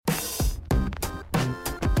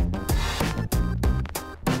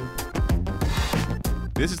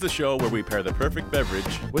This is the show where we pair the perfect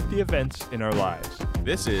beverage with the events in our lives.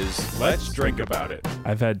 This is Let's Drink About It.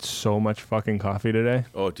 I've had so much fucking coffee today.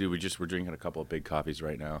 Oh, dude, we're drinking a couple of big coffees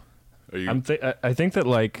right now. Are you? I think that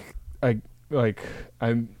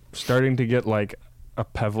I'm starting to get like a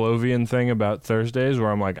Pavlovian thing about Thursdays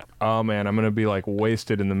where I'm like, oh man, I'm gonna be like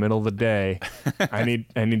wasted in the middle of the day. I need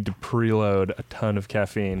to preload a ton of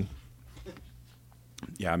caffeine.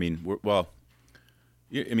 Yeah, I mean, one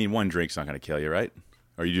drink's not gonna kill you, right?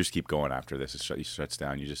 Or you just keep going after this. It shuts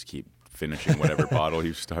down. You just keep finishing whatever bottle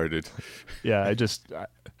you started. Yeah,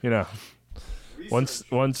 once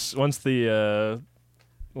the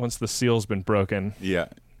seal's been broken. Yeah.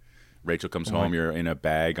 Rachel comes home, you're in a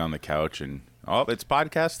bag on the couch, and it's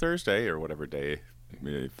podcast Thursday or whatever day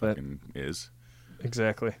it fucking is.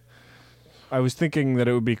 Exactly. I was thinking that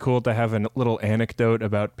it would be cool to have a little anecdote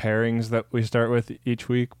about pairings that we start with each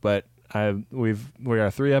week, but we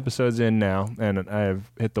are 3 episodes in now, and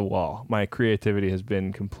I've hit the wall. My creativity has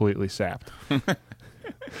been completely sapped.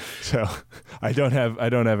 So I don't have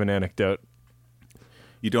an anecdote.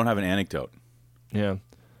 You don't have an anecdote. Yeah,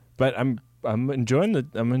 but I'm enjoying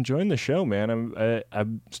the show, man.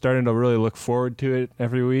 I'm starting to really look forward to it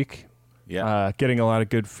every week. Yeah, getting a lot of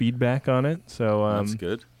good feedback on it. So that's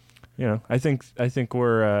good. I think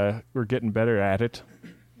we're getting better at it.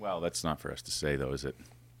 Well, that's not for us to say, though, is it?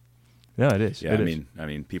 No, it is. Yeah, I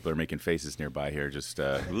mean, people are making faces nearby here, just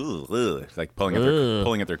like pulling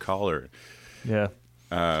at their collar. Yeah.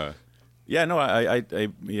 Yeah. No,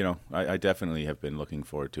 I definitely have been looking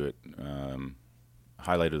forward to it.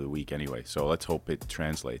 Highlight of the week, anyway. So let's hope it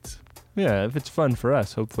translates. Yeah, if it's fun for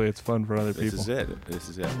us, hopefully it's fun for other people. This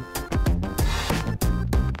is it.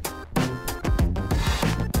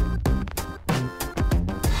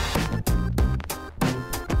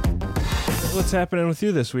 What's happening with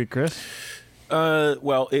you this week, Chris?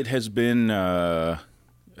 Well, it has been a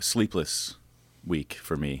sleepless week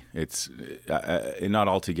for me. It's not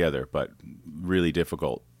altogether, but really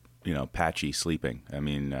difficult. Patchy sleeping. I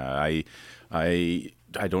mean, I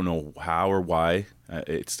don't know how or why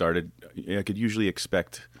it started. I could usually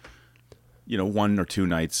expect, 1 or 2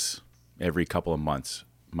 nights every couple of months.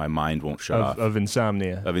 My mind won't shut off of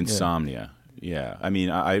insomnia. Yeah. I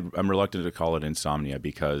mean, I'm reluctant to call it insomnia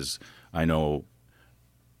because I know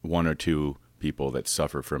 1 or 2 people that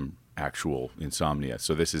suffer from actual insomnia.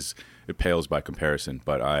 So it pales by comparison,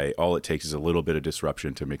 but all it takes is a little bit of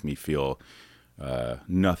disruption to make me feel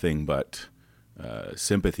nothing but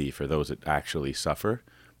sympathy for those that actually suffer.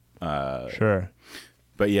 Sure.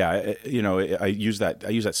 But yeah, I use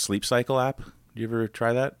that Sleep Cycle app. Do you ever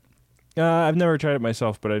try that? I've never tried it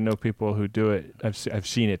myself, but I know people who do it. I've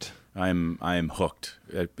seen it. I am hooked.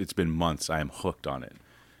 It's been months. I am hooked on it.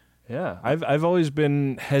 Yeah, I've always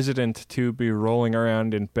been hesitant to be rolling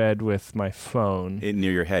around in bed with my phone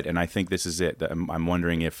near your head, and I think this is it. I'm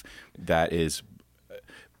wondering if that is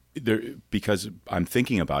there because I'm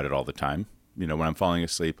thinking about it all the time. When I'm falling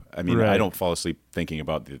asleep. I mean, right. I don't fall asleep thinking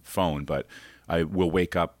about the phone, but I will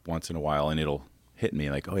wake up once in a while, and it'll hit me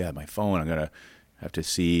like, oh yeah, my phone. I'm gonna have to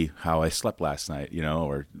see how I slept last night,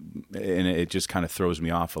 and it just kind of throws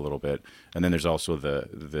me off a little bit. And then there's also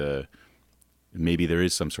the maybe there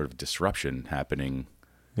is some sort of disruption happening.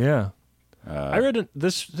 Yeah. I read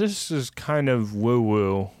this is kind of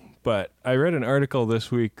woo-woo, but I read an article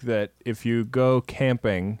this week that if you go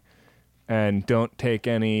camping and don't take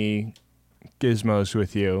any gizmos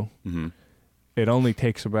with you, mm-hmm. It only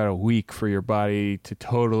takes about a week for your body to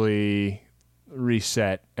totally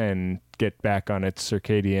reset and get back on its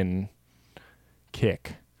circadian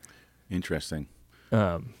kick. Interesting.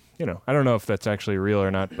 I don't know if that's actually real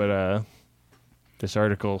or not, but this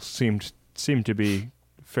article seemed to be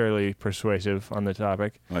fairly persuasive on the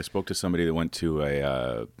topic. Well, I spoke to somebody that went to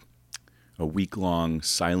a week-long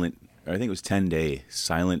silent, I think it was 10-day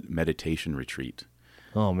silent meditation retreat.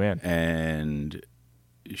 Oh, man. And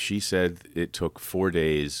she said it took 4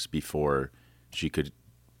 days before she could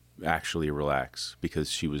actually relax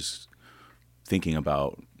because she was thinking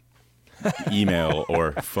about email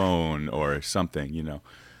or phone or something,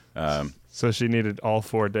 So she needed all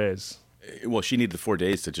 4 days. Well, she needed the 4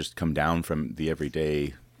 days to just come down from the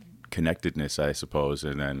everyday connectedness, I suppose.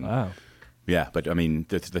 And then, wow. Yeah, but I mean,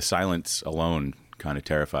 the silence alone kind of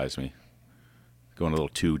terrifies me. Going a little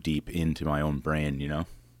too deep into my own brain,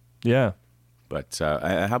 Yeah. But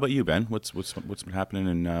how about you, Ben? What's been happening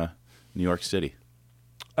in New York City?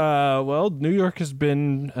 Well, New York has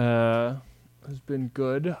been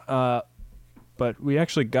good, but we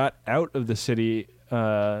actually got out of the city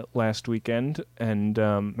last weekend, and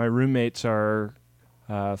my roommates are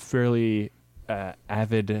fairly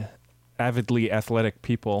avid avidly athletic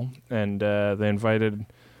people, and they invited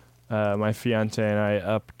my fiance and I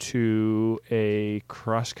up to a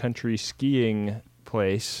cross-country skiing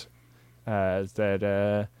place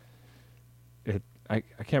that I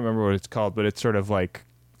can't remember what it's called, but it's sort of like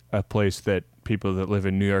a place that people that live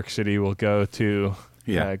in New York City will go to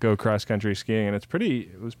go cross-country skiing, and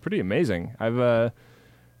it was pretty amazing.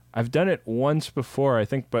 I've done it once before, I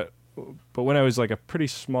think, but when I was like a pretty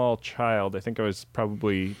small child, I think I was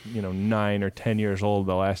probably 9 or 10 years old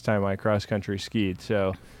the last time I cross-country skied.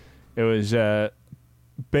 So it was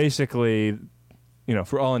basically,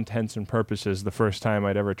 for all intents and purposes, the first time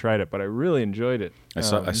I'd ever tried it, but I really enjoyed it. I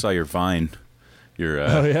saw your Vine. Your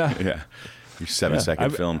your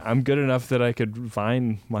 7-second film. I'm good enough that I could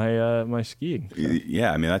Vine my skiing. So.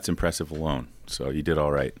 Yeah, I mean that's impressive alone. So you did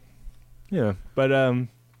all right. Yeah, but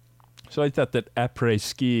so I thought that Après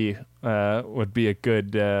ski would be a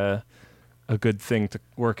good thing to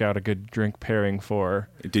work out a good drink pairing for.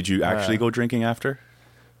 Did you actually go drinking after?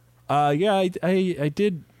 Yeah, I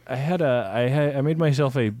did. I made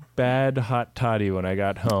myself a bad hot toddy when I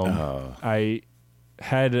got home. Oh. I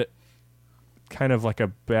had kind of like a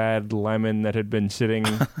bad lemon that had been sitting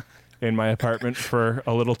in my apartment for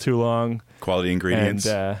a little too long. Quality ingredients.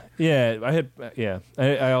 And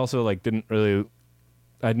I also like didn't really.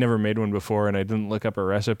 I'd never made one before, and I didn't look up a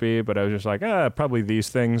recipe, but I was just like, probably these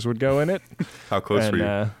things would go in it. How close were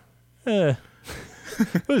you? It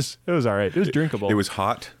was all right. It was drinkable. It was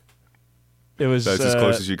hot. It was. That's as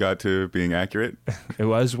close as you got to being accurate. It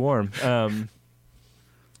was warm. I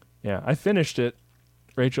finished it.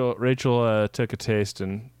 Rachel took a taste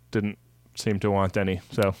and didn't seem to want any.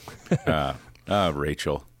 So.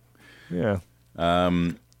 Rachel. Yeah.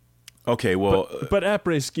 Okay, well, but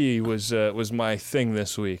après ski was my thing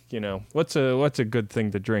this week. What's a good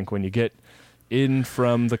thing to drink when you get in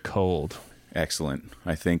from the cold? Excellent.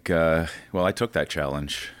 I think. I took that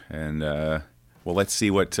challenge, and let's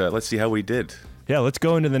see how we did. Yeah, let's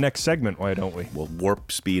go into the next segment. Why don't we? We'll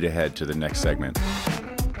warp speed ahead to the next segment.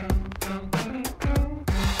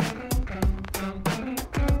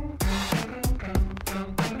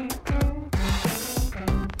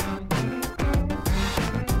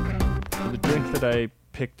 That I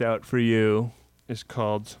picked out for you is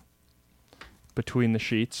called Between the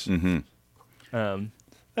Sheets. Mm-hmm. And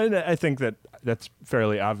I think that's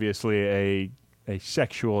fairly obviously a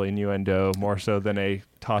sexual innuendo more so than a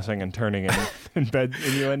tossing and turning in bed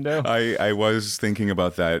innuendo. I was thinking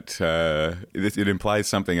about that. It implies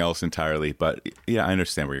something else entirely, but yeah, I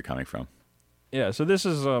understand where you're coming from. Yeah, so this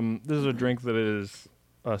is a drink that is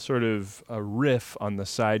sort of a riff on the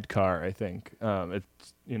sidecar, I think.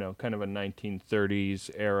 It's kind of a 1930s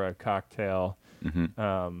era cocktail. Mm-hmm.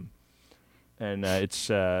 And it's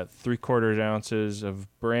 3/4 ounces of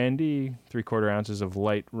brandy, 3/4 ounces of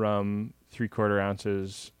light rum, 3/4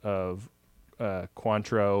 ounces of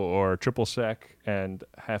cointreau or triple sec, and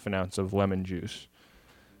half an ounce of lemon juice.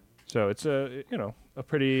 So it's a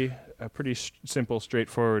pretty simple,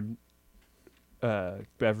 straightforward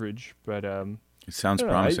beverage, but it sounds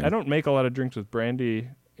promising. I don't make a lot of drinks with brandy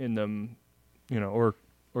in them, or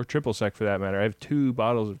triple sec for that matter. I have 2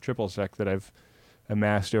 bottles of triple sec that I've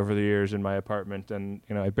amassed over the years in my apartment, and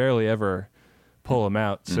I barely ever pull them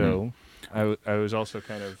out. So I was also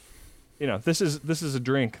kind of, this is a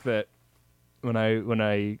drink that when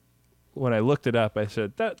I looked it up, I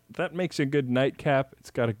said that makes a good nightcap.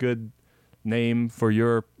 It's got a good name for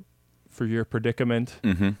your predicament,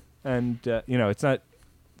 and it's not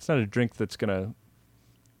a drink that's gonna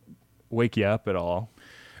wake you up at all.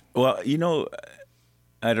 Well,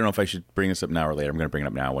 I don't know if I should bring this up now or later. I'm going to bring it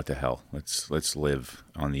up now. What the hell? Let's live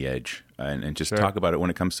on the edge and just talk about it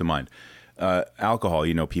when it comes to mind. Alcohol,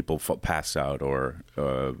 people pass out, or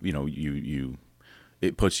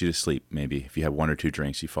it puts you to sleep. Maybe if you have 1 or 2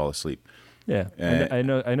 drinks, you fall asleep. Yeah, I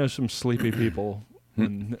know some sleepy people,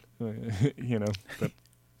 that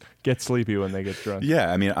get sleepy when they get drunk.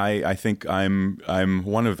 Yeah, I mean, I think I'm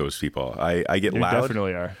one of those people. I get loud. You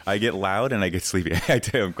definitely are. I get loud and I get sleepy.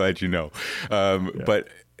 I'm glad you know. But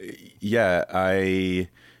yeah,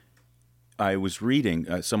 I was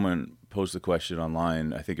reading. Someone posed the question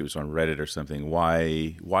online. I think it was on Reddit or something.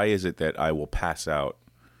 Why is it that I will pass out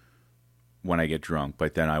when I get drunk,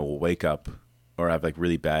 but then I will wake up or have like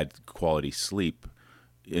really bad quality sleep,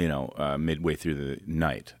 midway through the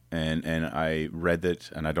night? And I read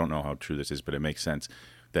that, and I don't know how true this is, but it makes sense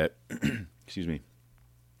that, excuse me,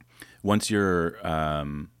 once your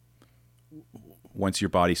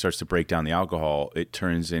body starts to break down the alcohol, it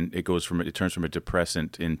turns from a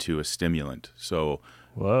depressant into a stimulant. So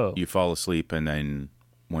you fall asleep, and then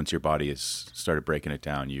once your body has started breaking it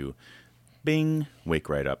down, you wake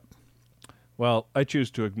right up. Well, I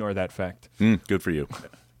choose to ignore that fact. Good for you.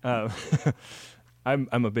 I'm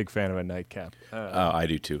a big fan of a nightcap. I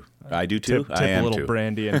do too. I do too. Tip I am a little too.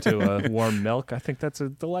 brandy into a warm milk. I think that's a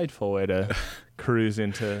delightful way to cruise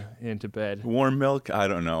into bed. Warm milk? I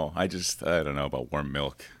don't know. I don't know about warm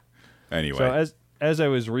milk. Anyway. So as I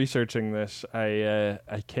was researching this, I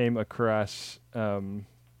came across. I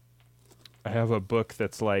have a book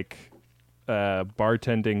that's like a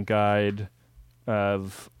bartending guide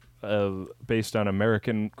based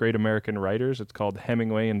on great American writers. It's called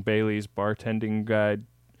Hemingway and Bailey's Bartending Guide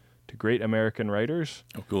to Great American Writers.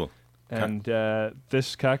 Oh, cool. And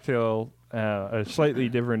this cocktail, a slightly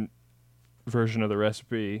different version of the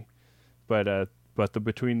recipe, but the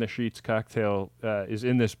Between the Sheets cocktail is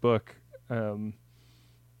in this book,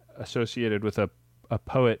 associated with a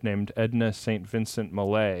poet named Edna St. Vincent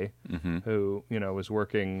Millay, who was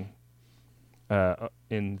working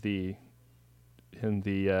in the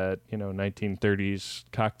 1930s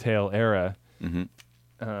cocktail era.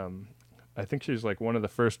 I think she's like one of the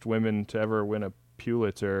first women to ever win a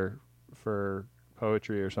Pulitzer for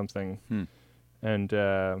poetry or something. And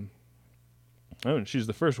she's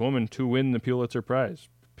the first woman to win the Pulitzer Prize.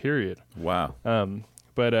 Period. Wow.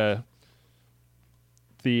 But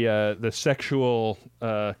the sexual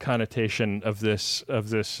connotation of this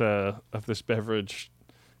beverage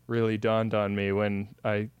really dawned on me when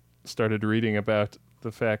I started reading about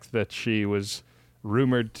the fact that she was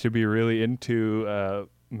rumored to be really into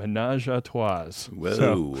menage a trois. Whoa.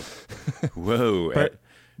 So, Whoa.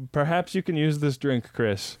 Perhaps you can use this drink,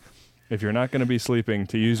 Chris, if you're not going to be sleeping,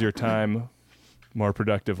 to use your time more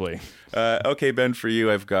productively. Okay, Ben, for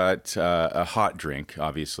you, I've got a hot drink,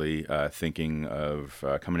 obviously, thinking of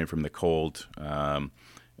coming in from the cold,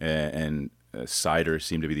 and cider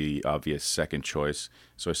seemed to be the obvious second choice.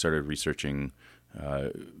 So I started researching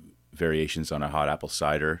variations on a hot apple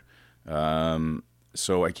cider.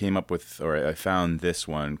 So I I found this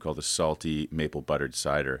one called a salty maple buttered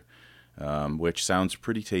cider, which sounds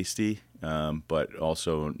pretty tasty, but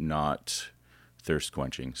also not thirst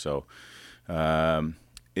quenching. So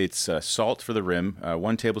it's salt for the rim,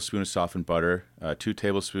 1 tablespoon of softened butter, 2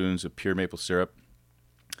 tablespoons of pure maple syrup,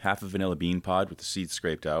 half a vanilla bean pod with the seeds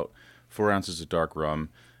scraped out, 4 ounces of dark rum,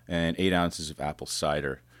 and 8 ounces of apple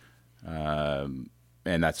cider.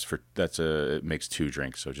 And it makes 2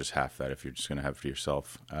 drinks, so just half that if you're just going to have it for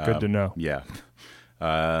yourself. Good to know. Yeah.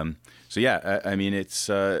 So yeah, I mean, it's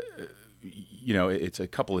it's a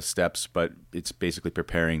couple of steps, but it's basically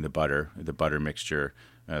preparing the butter mixture.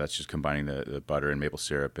 That's just combining the butter and maple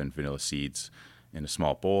syrup and vanilla seeds in a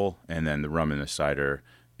small bowl, and then the rum and the cider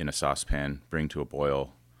in a saucepan. Bring to a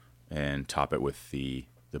boil, and top it with the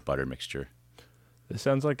butter mixture. This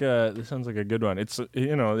sounds like a good one. It's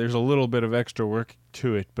there's a little bit of extra work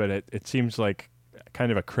to it, but it seems like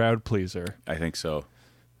kind of a crowd pleaser. I think so.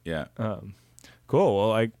 Yeah. Cool.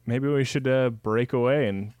 Well, maybe we should break away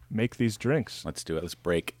and make these drinks. Let's do it. Let's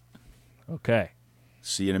break. Okay.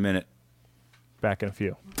 See you in a minute. Back in a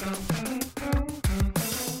few.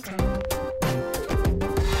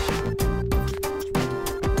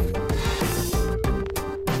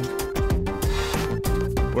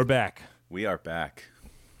 We're back. We are back.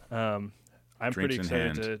 I'm Drinks pretty in excited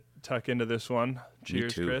hand. to tuck into this one. Cheers, Me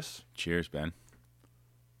too. Chris. Cheers, Ben.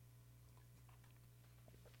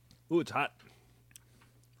 Ooh, it's hot.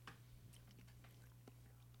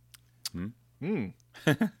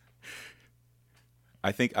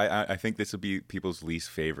 I think this will be people's least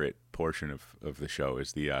favorite portion of the show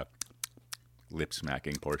is the lip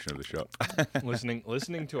smacking portion of the show.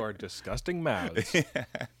 listening to our disgusting mouths.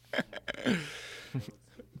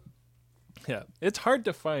 Yeah, it's hard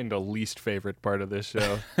to find a least favorite part of this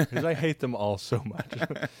show because I hate them all so much.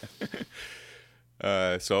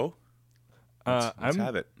 Let's have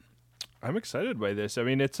it. I'm excited by this. I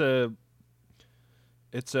mean, it's a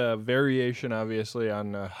variation, obviously,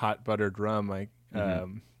 on hot buttered rum.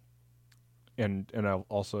 And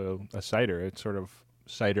also a cider. It's sort of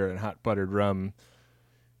cider and hot buttered rum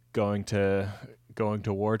going to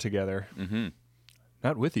war together,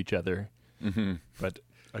 not with each other, but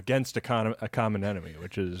against a common enemy,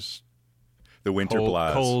 which is the winter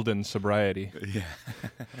blast, cold and sobriety. Yeah,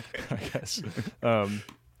 I guess.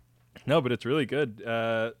 No, but it's really good.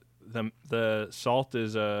 The salt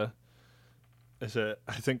is I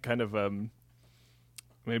think kind of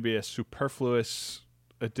maybe a superfluous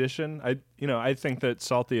addition. I think that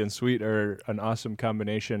salty and sweet are an awesome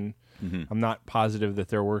combination. I'm not positive that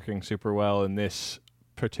they're working super well in this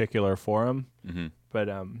particular forum, but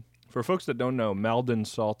for folks that don't know, Maldon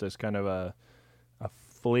salt is kind of a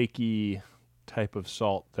flaky type of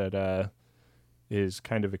salt that is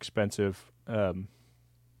kind of expensive.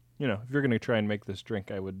 if you're going to try and make this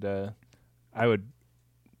drink, I would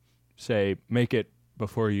say make it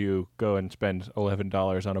before you go and spend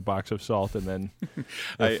 $11 on a box of salt, and then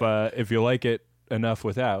if you like it enough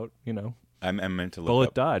without, I meant to look bullet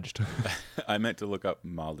up, dodged. I meant to look up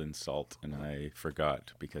Maldon salt, and I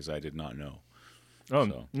forgot because I did not know. Oh,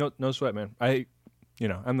 so. No sweat, man.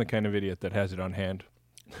 I'm the kind of idiot that has it on hand.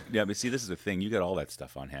 Yeah, but see, this is the thing. You got all that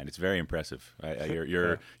stuff on hand. It's very impressive.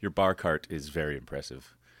 Your bar cart is very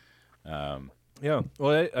impressive. Yeah.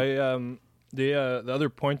 Well, the other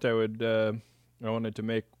point I wanted to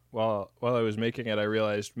make while I was making it, I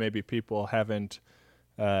realized maybe people haven't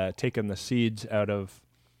taken the seeds out of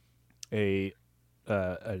a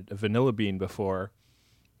vanilla bean before.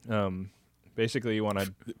 Basically, you want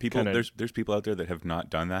to people. There's people out there that have not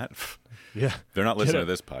done that. Yeah, they're not listening to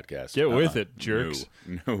this podcast. Get with it, jerks.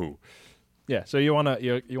 No. Yeah, so you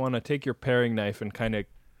wanna take your paring knife and kind of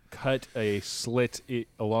cut a slit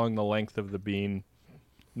along the length of the bean,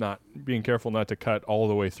 not being careful not to cut all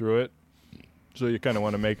the way through it. So you kind of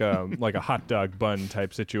want to make a like a hot dog bun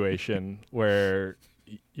type situation where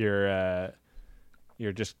you're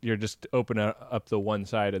just open up the one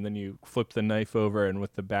side, and then you flip the knife over, and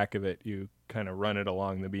with the back of it you kind of run it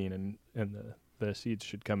along the bean, and the seeds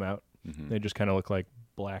should come out. Mm-hmm. They just kind of look like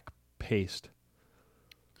black paste.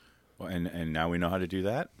 Well, and now we know how to do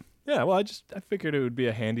that. Yeah, well, I figured it would be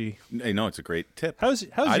a handy. Hey, no, it's a great tip. How's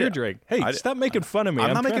your drink? Hey, stop making fun of me.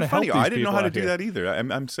 I'm not making fun of you. I didn't know how to do here. that either.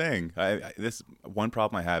 I'm saying this one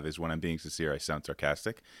problem I have is when I'm being sincere, I sound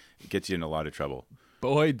sarcastic. It gets you in a lot of trouble.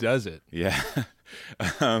 Boy, does it. Yeah.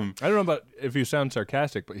 I don't know about if you sound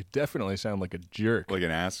sarcastic, but you definitely sound like a jerk. Like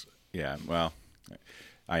an ass? Yeah, well,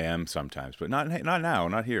 I am sometimes, but not now,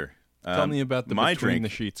 not here. Tell me about the my Between drink, the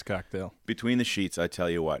Sheets cocktail. Between the Sheets, I tell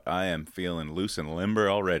you what, I am feeling loose and limber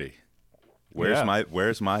already.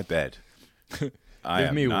 Where's my bed?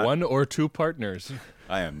 Give me one or two partners.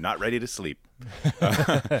 I am not ready to sleep.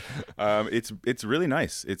 It's really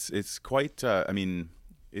nice. It's quite.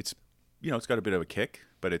 It's got a bit of a kick,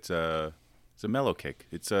 but it's a mellow kick.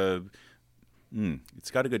 It's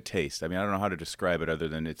got a good taste. I don't know how to describe it other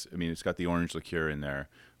than it's got the orange liqueur in there,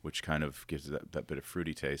 which kind of gives it that bit of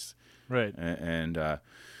fruity taste. Right. And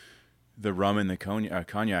the rum and the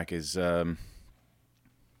cognac is. I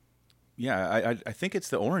think it's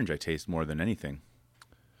the orange I taste more than anything.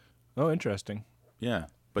 Oh, interesting. Yeah,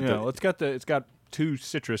 but it's got two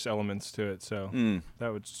citrus elements to it, so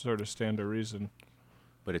that would sort of stand to reason.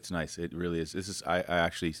 But it's nice. It really is. I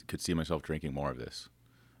actually could see myself drinking more of this.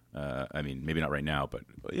 Maybe not right now, but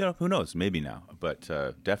who knows? Maybe now, but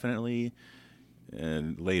definitely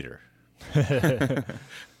later.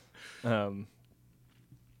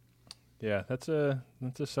 Yeah, that's a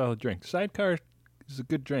solid drink. Sidecar is a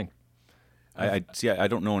good drink. I see. I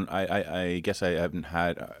don't know. I guess I haven't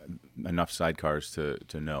had enough sidecars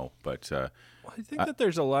to know, but I think that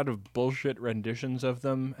there's a lot of bullshit renditions of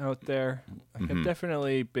them out there. I've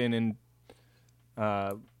definitely been in,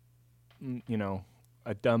 a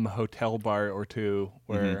dumb hotel bar or two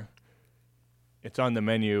where it's on the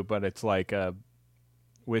menu, but it's like a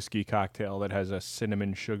whiskey cocktail that has a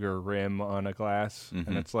cinnamon sugar rim on a glass,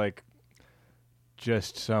 and it's like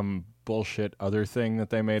just some bullshit other thing that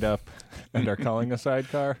they made up and are calling a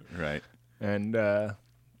sidecar. Right. And I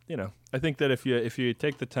think that if you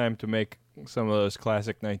take the time to make some of those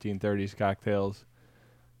classic 1930s cocktails,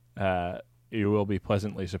 you will be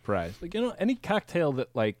pleasantly surprised. Like, any cocktail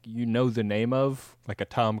that the name of, like a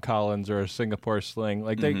Tom Collins or a Singapore Sling,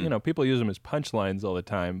 like they people use them as punchlines all the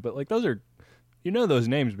time, but those are those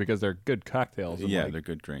names because they're good cocktails. Yeah, they're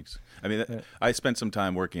good drinks. I spent some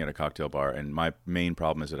time working at a cocktail bar, and my main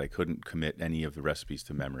problem is that I couldn't commit any of the recipes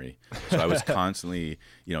to memory. So I was constantly,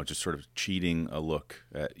 just sort of cheating a look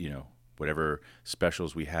at, whatever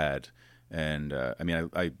specials we had. And,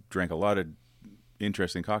 I drank a lot of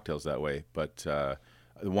interesting cocktails that way. But the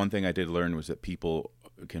one thing I did learn was that people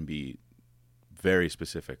can be very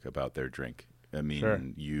specific about their drink. Sure.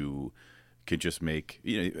 You could just make,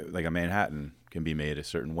 like a Manhattan can be made a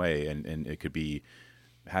certain way, and it could be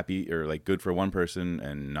happy or good for one person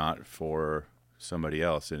and not for somebody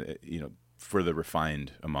else, and for the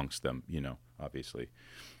refined amongst them, obviously.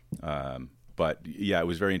 But yeah, it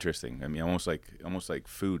was very interesting. Almost like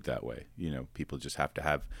food that way. People just have to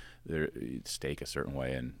have their steak a certain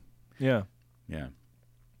way, and yeah.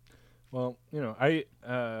 Well,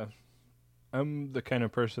 I'm the kind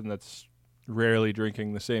of person that's rarely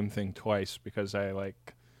drinking the same thing twice because I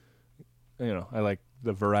like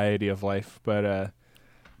the variety of life, but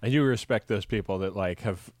I do respect those people that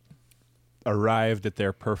have arrived at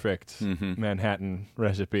their perfect Manhattan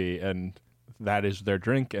recipe and that is their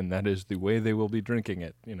drink and that is the way they will be drinking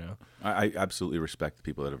it. I absolutely respect the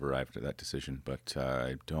people that have arrived at that decision, but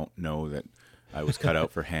I don't know that I was cut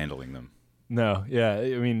out for handling them. No, yeah,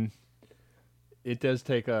 I mean, it does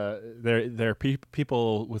take there are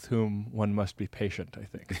people with whom one must be patient, I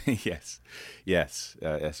think. yes.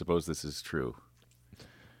 I suppose this is true.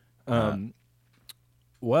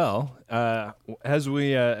 Well, as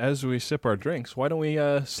we sip our drinks, why don't we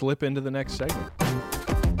slip into the next segment?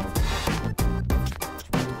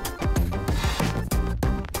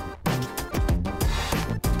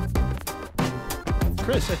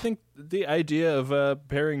 Chris, I think the idea of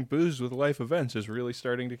pairing booze with life events is really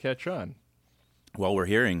starting to catch on. Well, we're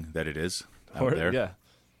hearing that it is out there. Yeah.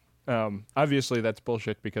 Obviously, that's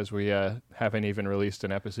bullshit because we haven't even released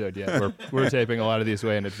an episode yet. We're taping a lot of these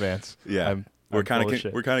way in advance. Yeah, we're kind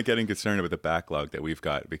of getting concerned about the backlog that we've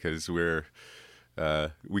got because we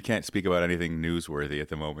can't speak about anything newsworthy at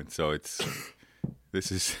the moment. So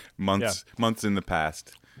this is months in the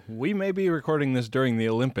past. We may be recording this during the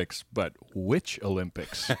Olympics, but which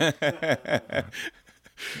Olympics?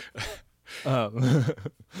 But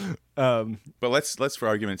let's for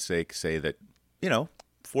argument's sake say that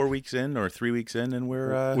 4 weeks in or 3 weeks in, and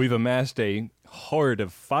we've amassed a horde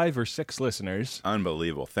of 5 or 6 listeners.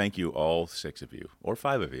 Unbelievable! Thank you, all 6 of you or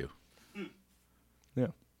 5 of you. Yeah.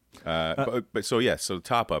 So the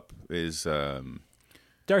top up is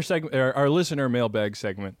our segment, our listener mailbag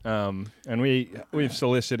segment, and we've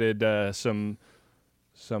solicited some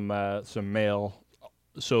mail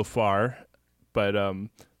so far, but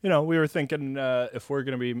we were thinking if we're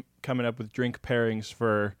going to be coming up with drink pairings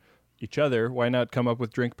for each other, why not come up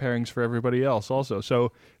with drink pairings for everybody else also?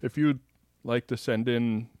 So if you'd like to send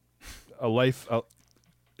in a life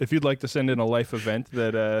event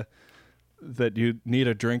that you need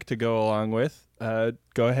a drink to go along with,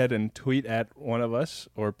 go ahead and tweet at one of us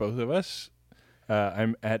or both of us.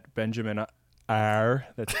 I'm at Benjamin R.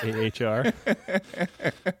 That's AHR.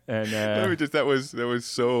 And that was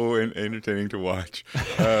so entertaining to watch.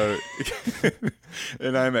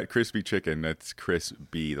 And I'm at Crispy Chicken. That's Chris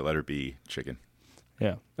B, the letter B, chicken.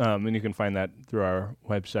 Yeah, and you can find that through our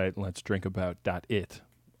website, letsdrinkabout.it.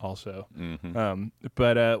 Also,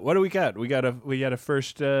 but what do we got? We got a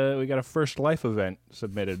first life event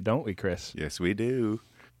submitted, don't we, Chris? Yes, we do.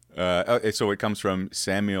 So it comes from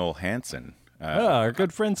Samuel Hansen. Our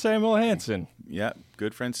good friend Samuel Hansen. Yeah,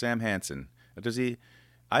 good friend Sam Hansen. Does he?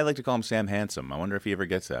 I like to call him Sam Handsome. I wonder if he ever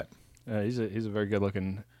gets that. He's a very good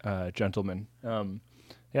looking gentleman.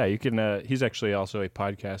 Yeah, you can. He's actually also a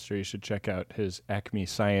podcaster. You should check out his Acme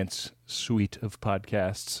Science suite of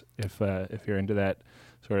podcasts if you're into that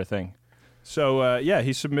sort of thing. So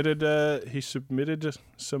he submitted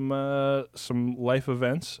some life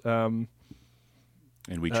events. And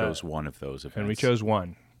we chose one of those events. And we chose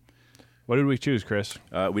one. What did we choose, Chris?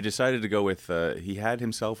 We decided to go with he had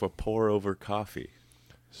himself a pour over coffee.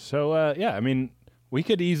 So I mean, we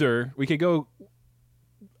could go.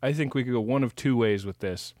 I think we could go one of two ways with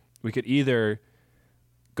this. We could either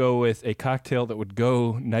go with a cocktail that would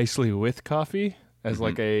go nicely with coffee as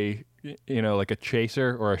like a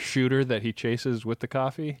chaser or a shooter that he chases with the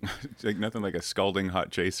coffee. It's like nothing like a scalding hot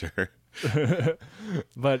chaser.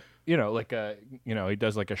 But, he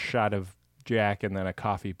does like a shot of Jack and then a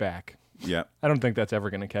coffee back. Yeah. I don't think that's ever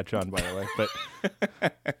going to catch on, by the way. But,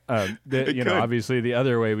 obviously the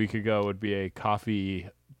other way we could go would be a coffee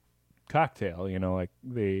cocktail, like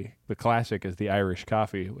the classic is the Irish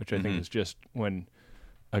coffee, which I think is just when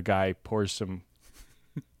a guy pours some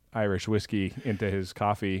Irish whiskey into his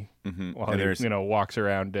coffee while he walks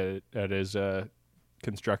around at his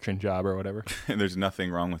construction job or whatever. And there's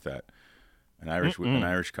nothing wrong with that. An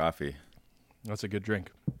Irish coffee. That's a good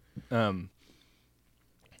drink. I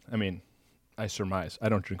mean, I surmise. I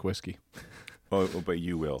don't drink whiskey. Oh, but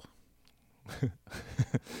you will.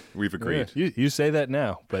 We've agreed. Yeah, you say that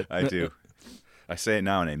now, but I do. I say it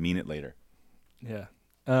now and I mean it later. Yeah.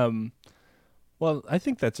 Well, I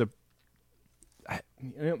think that's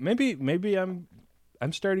maybe I'm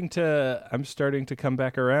starting to come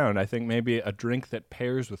back around. I think maybe a drink that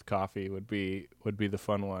pairs with coffee would be the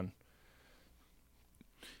fun one.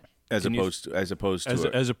 As opposed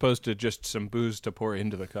to just some booze to pour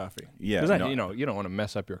into the coffee. Yeah, you don't want to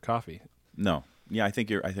mess up your coffee. No. Yeah, I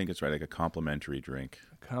think it's right. Like a complimentary drink.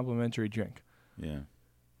 A complimentary drink. Yeah.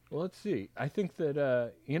 Well, let's see. I think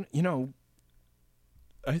that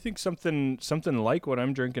I think something like what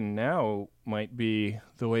I'm drinking now might be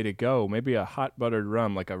the way to go. Maybe a hot buttered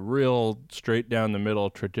rum, like a real straight down the middle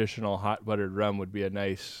traditional hot buttered rum, would be a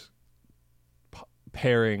nice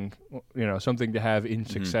pairing. Something to have in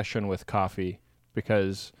succession with coffee,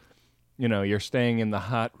 because you're staying in the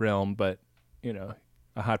hot realm, but a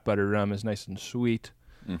hot buttered rum is nice and sweet.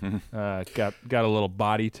 Mm-hmm. Got a little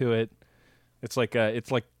body to it. It's like a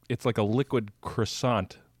liquid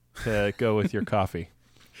croissant to go with your coffee.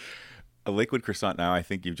 A liquid croissant. Now I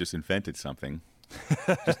think you've just invented something.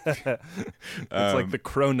 It's like the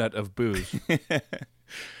cronut of booze.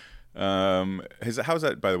 How's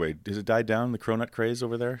that, by the way? Does it die down, the cronut craze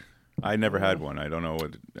over there? I never had one. I don't know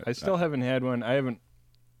what. I still haven't had one. I haven't.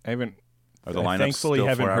 Are the lineups thankfully still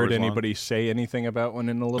haven't 4 heard hours anybody long? say anything about one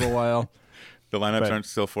in a little while. The lineups aren't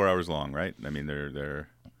still 4 hours long, right? I mean, they're.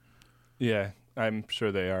 Yeah, I'm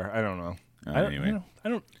sure they are. I don't know. Anyway,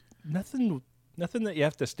 Nothing that you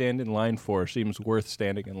have to stand in line for seems worth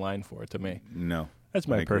standing in line for to me. No. That's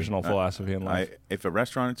my personal philosophy in life. If a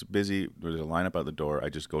restaurant's busy, there's a lineup out the door, I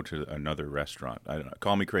just go to another restaurant. I don't know.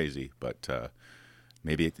 Call me crazy, but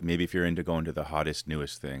maybe if you're into going to the hottest,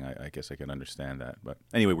 newest thing, I guess I can understand that. But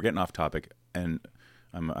anyway, we're getting off topic, and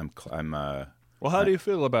I'm well, how do you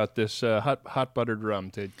feel about this hot buttered rum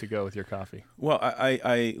to go with your coffee? Well,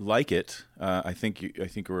 I like it. I think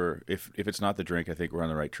we're if it's not the drink, I think we're on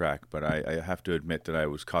the right track. But I have to admit that I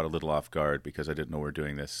was caught a little off guard because I didn't know we're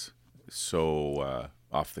doing this so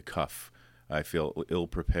off the cuff. I feel ill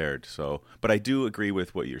prepared. So, but I do agree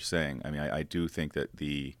with what you're saying. I mean, I do think that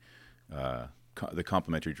the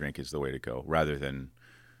complimentary drink is the way to go, rather than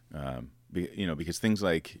because things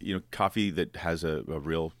like coffee that has a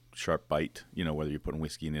real sharp bite, whether you're putting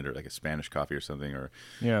whiskey in it or like a Spanish coffee or something, or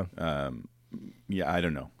I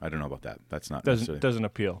don't know about that. That's not doesn't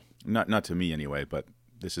appeal. Not to me anyway. But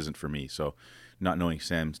this isn't for me. So, not knowing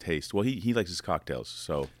Sam's taste, well, he likes his cocktails.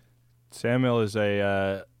 So, Samuel is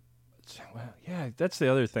that's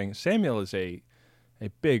the other thing. Samuel is a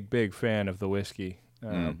big fan of the whiskey.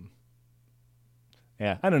 Yeah,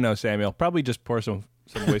 I don't know, Samuel. Probably just pour some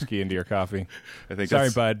whiskey into your coffee. Sorry,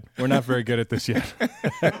 bud. We're not very good at this yet.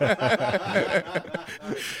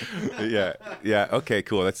 Yeah. Okay,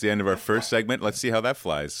 cool. That's the end of our first segment. Let's see how that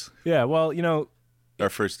flies. Yeah, well, our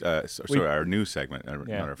first, our new segment. Not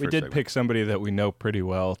our first we did segment. pick somebody that we know pretty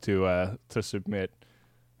well to submit.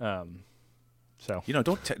 So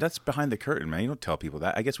that's behind the curtain, man. You don't tell people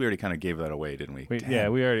that. I guess we already kind of gave that away, didn't we?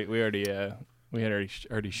 We had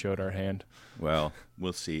already showed our hand. Well,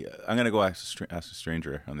 we'll see. I'm gonna go ask a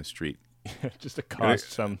stranger on the street. Just to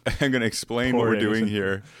cost some. I'm gonna explain what we're doing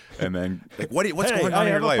here, and then what's going on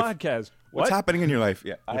in your life? I have a podcast. What's happening in your life?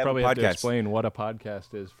 Yeah, I probably have a podcast. Have to explain what a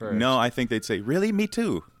podcast is first. No, I think they'd say, "Really, me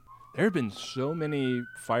too." There have been so many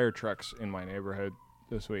fire trucks in my neighborhood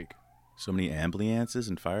this week. So many ambulances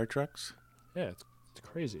and fire trucks. Yeah, it's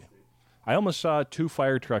crazy. I almost saw 2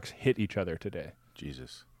 fire trucks hit each other today.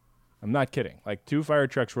 Jesus. I'm not kidding. Like 2 fire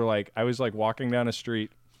trucks were I was walking down a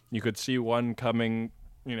street. You could see one coming,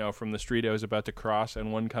 from the street I was about to cross,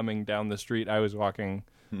 and one coming down the street I was walking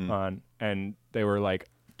on, and they were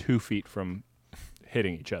 2 feet from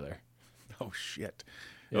hitting each other. Oh shit!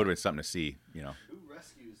 It would have been something to see, Who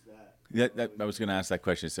rescues that? Yeah, I was going to ask that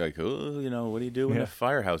question. It's what do you do when a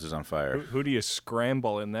firehouse is on fire? Who do you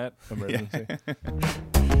scramble in that emergency?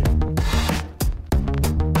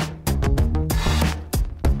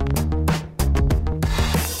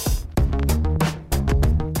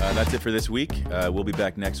 That's it for this week. We'll be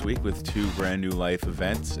back next week with 2 brand new life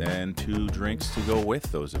events and 2 drinks to go with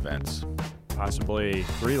those events. Possibly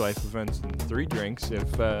 3 life events and 3 drinks if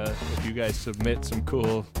you guys submit some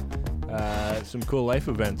cool life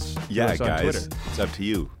events. Yeah, to us on guys, Twitter. It's up to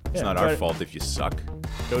you. It's not our fault if you suck.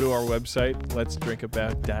 Go to our website,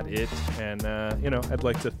 letsdrinkabout.it, and I'd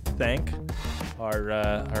like to thank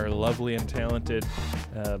our lovely and talented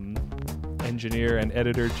engineer and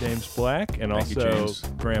editor James Black, and Thank you, also James.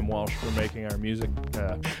 Graham Walsh for making our music.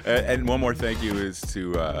 And one more thank you is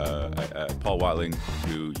to Paul Watling,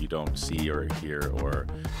 who you don't see or hear or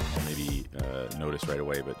maybe notice right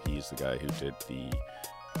away, but he's the guy who did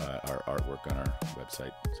our artwork on our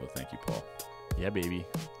website. So thank you, Paul. Yeah, baby.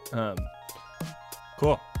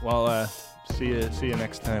 Cool. Well, see you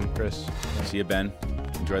next time, Chris. See you, Ben.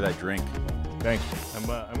 Enjoy that drink. Thanks.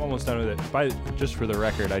 I'm almost done with it. Just for the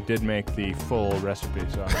record, I did make the full recipe,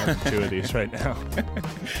 so I'm having 2 of these right now.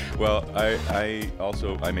 Well,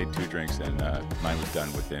 I made 2 drinks, and mine was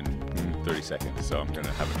done within 30 seconds, so I'm going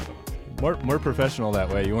to have another one. More professional that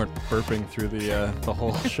way. You weren't burping through the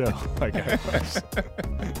whole show like I was.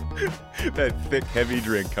 That thick, heavy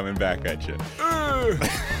drink coming back at you.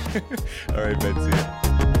 All right, Ben, see ya.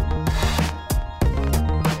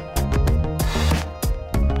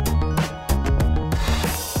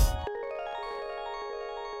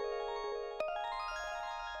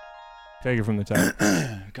 Take it from the top.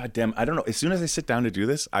 God damn, I don't know. As soon as I sit down to do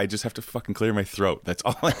this, I just have to fucking clear my throat. That's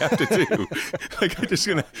all I have to do. I'm just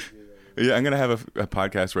gonna. Yeah, I'm gonna have a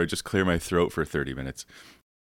podcast where I just clear my throat for 30 minutes.